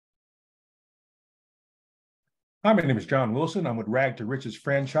Hi, my name is John Wilson. I'm with Rag to Riches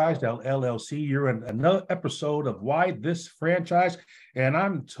Franchise LLC. You're in another episode of Why This Franchise, and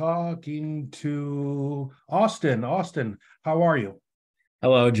I'm talking to Austin. Austin, how are you?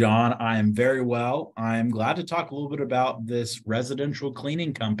 Hello, John. I am very well. I'm glad to talk a little bit about this residential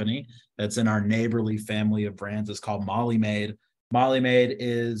cleaning company that's in our neighborly family of brands. It's called Maid. Maid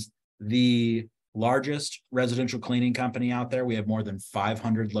is the largest residential cleaning company out there. We have more than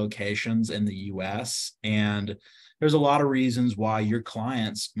 500 locations in the US, and there's a lot of reasons why your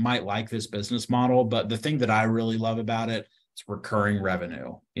clients might like this business model. But the thing that I really love about it, it's recurring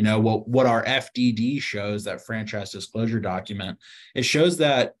revenue. You know, what our FDD shows, that franchise disclosure document, it shows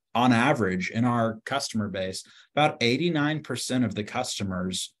that on average in our customer base, about 89% of the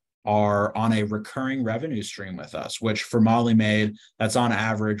customers are on a recurring revenue stream with us, which for Molly Maid, that's on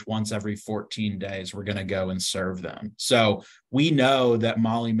average once every 14 days, we're going to go and serve them. So we know that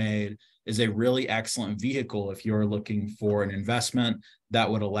Molly Maid is a really excellent vehicle if you're looking for an investment that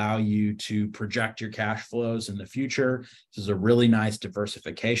would allow you to project your cash flows in the future. This is a really nice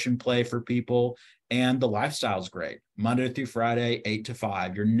diversification play for people. And the lifestyle is great. Monday through Friday, 8 to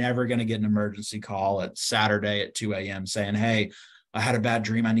 5. You're never going to get an emergency call at Saturday at 2 a.m. saying, hey, I had a bad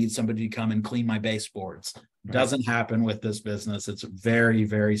dream. I need somebody to come and clean my baseboards. Doesn't happen with this business. It's very,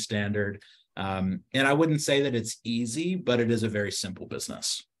 very standard. And I wouldn't say that it's easy, but it is a very simple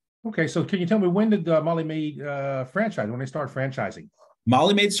business. Okay, so can you tell me when did Molly Maid franchise, when they started franchising?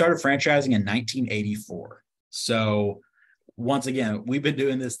 Molly Maid started franchising in 1984. So once again, we've been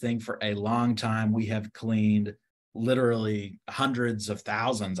doing this thing for a long time. We have cleaned literally hundreds of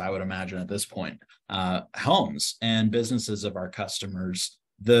thousands, I would imagine at this point, homes and businesses of our customers.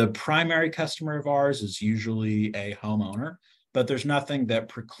 The primary customer of ours is usually a homeowner, but there's nothing that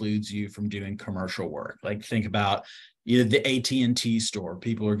precludes you from doing commercial work. Like think about the AT&T store.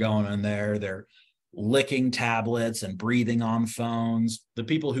 People are going in there, they're licking tablets and breathing on phones. The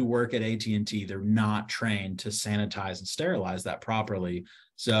people who work at AT&T, they're not trained to sanitize and sterilize that properly.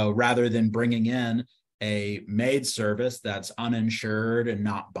 So rather than bringing in a maid service that's uninsured and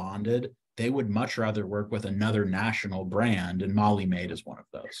not bonded, they would much rather work with another national brand, and Molly Maid is one of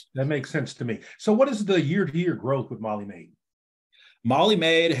those. That makes sense to me. So what is the year-to-year growth with Molly Maid? Molly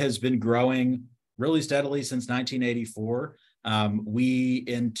Maid has been growing really steadily since 1984. We,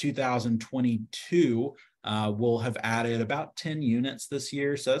 in 2022, will have added about 10 units this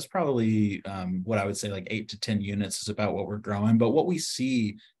year. So that's probably what I would say, like 8 to 10 units is about what we're growing. But what we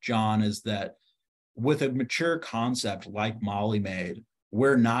see, John, is that with a mature concept like Molly Maid,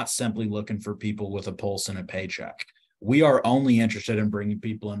 we're not simply looking for people with a pulse and a paycheck. We are only interested in bringing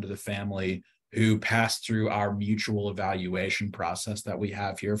people into the family who pass through our mutual evaluation process that we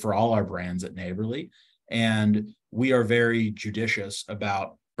have here for all our brands at Neighborly. And we are very judicious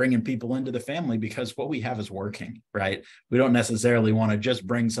about bringing people into the family because what we have is working, right? We don't necessarily want to just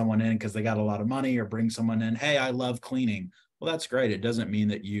bring someone in because they got a lot of money, or bring someone in, hey, I love cleaning. Well, that's great. It doesn't mean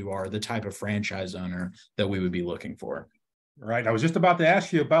that you are the type of franchise owner that we would be looking for. Right. I was just about to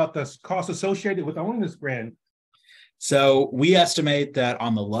ask you about the cost associated with owning this brand. So we estimate that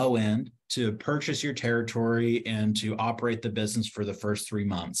on the low end, to purchase your territory and to operate the business for the first 3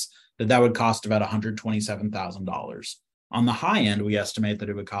 months, that would cost about $127,000. On the high end, we estimate that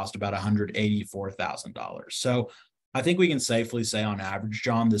it would cost about $184,000. So I think we can safely say on average,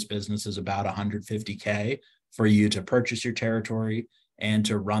 John, this business is about $150K for you to purchase your territory and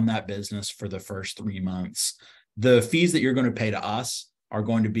to run that business for the first 3 months. The fees that you're going to pay to us are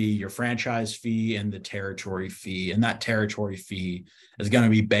going to be your franchise fee and the territory fee. And that territory fee is going to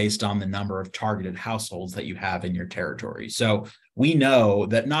be based on the number of targeted households that you have in your territory. So we know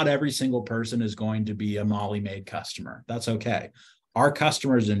that not every single person is going to be a Molly Maid customer. That's okay. Our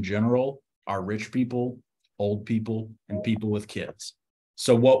customers in general are rich people, old people, and people with kids.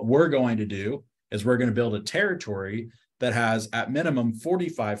 So what we're going to do is we're going to build a territory that has at minimum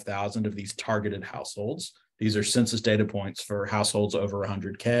 45,000 of these targeted households. These are census data points for households over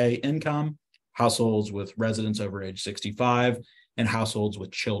 100K income, households with residents over age 65, and households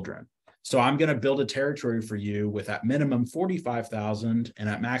with children. So I'm going to build a territory for you with at minimum 45,000 and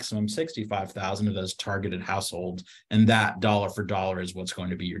at maximum 65,000 of those targeted households. And that dollar for dollar is what's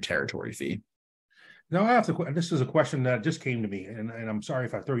going to be your territory fee. Now, I have to. This is a question that just came to me, and I'm sorry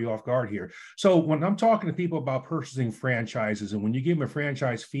if I throw you off guard here. So, when I'm talking to people about purchasing franchises, and when you give them a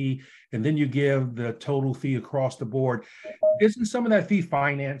franchise fee, and then you give the total fee across the board, isn't some of that fee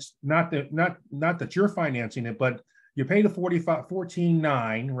financed? Not that you're financing it, but you pay the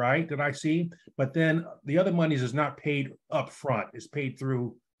 14.9, right? That I see, but then the other monies is not paid up front; it's paid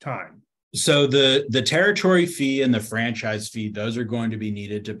through time. So the territory fee and the franchise fee, those are going to be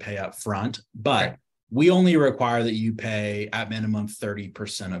needed to pay up front, but we only require that you pay at minimum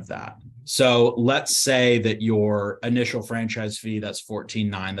 30% of that. So let's say that your initial franchise fee, that's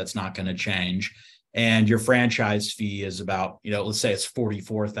 $14,900, that's not going to change. And your franchise fee is about, let's say it's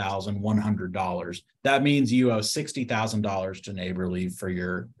 $44,100. That means you owe $60,000 to Neighborly for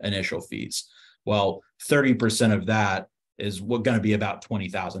your initial fees. Well, 30% of that is going to be about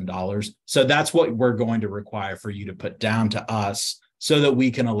 $20,000. So that's what we're going to require for you to put down to us, so that we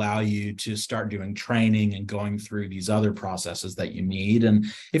can allow you to start doing training and going through these other processes that you need. And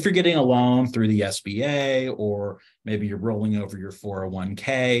if you're getting a loan through the SBA, or maybe you're rolling over your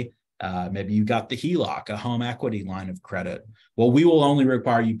 401k, maybe you got the HELOC, a home equity line of credit. Well, we will only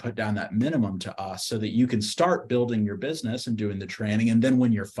require you put down that minimum to us so that you can start building your business and doing the training. And then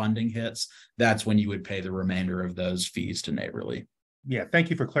when your funding hits, that's when you would pay the remainder of those fees to Neighborly. Yeah, thank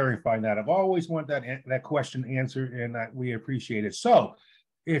you for clarifying that. I've always wanted that question answered, and we appreciate it. So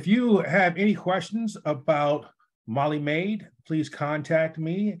if you have any questions about Molly Maid, please contact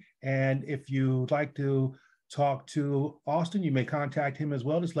me. And if you'd like to talk to Austin, you may contact him as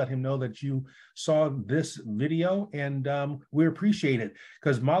well. Just let him know that you saw this video, and we appreciate it,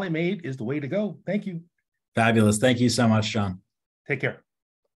 because Molly Maid is the way to go. Thank you. Fabulous. Thank you so much, John. Take care.